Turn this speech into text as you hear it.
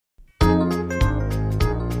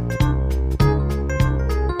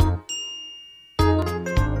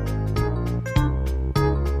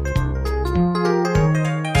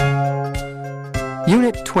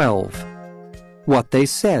Unit 12. What they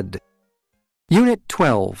said. Unit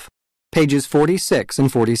 12, pages 46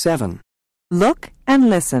 and 47. Look and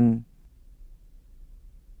listen.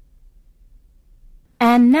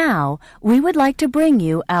 And now, we would like to bring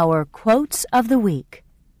you our Quotes of the Week.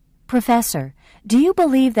 Professor, do you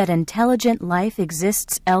believe that intelligent life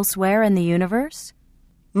exists elsewhere in the universe?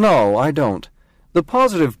 No, I don't. The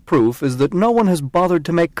positive proof is that no one has bothered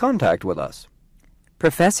to make contact with us.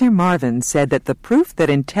 Professor Marvin said that the proof that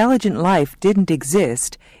intelligent life didn't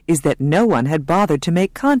exist is that no one had bothered to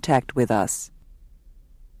make contact with us.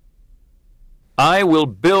 I will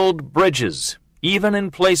build bridges, even in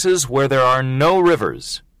places where there are no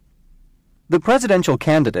rivers. The presidential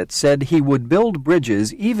candidate said he would build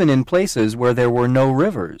bridges even in places where there were no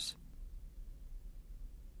rivers.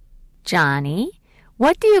 Johnny,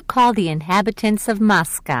 what do you call the inhabitants of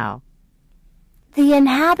Moscow? The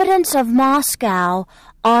inhabitants of Moscow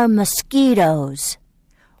are mosquitoes.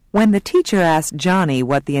 When the teacher asked Johnny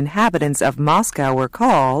what the inhabitants of Moscow were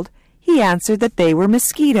called, he answered that they were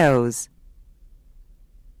mosquitoes.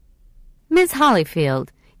 Miss Hollyfield,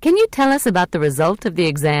 can you tell us about the result of the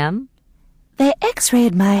exam? They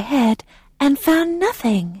x-rayed my head and found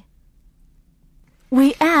nothing.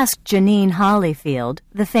 We asked Janine Hollyfield,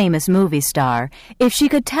 the famous movie star, if she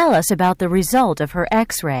could tell us about the result of her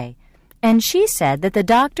x-ray, and she said that the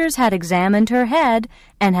doctors had examined her head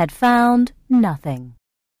and had found nothing.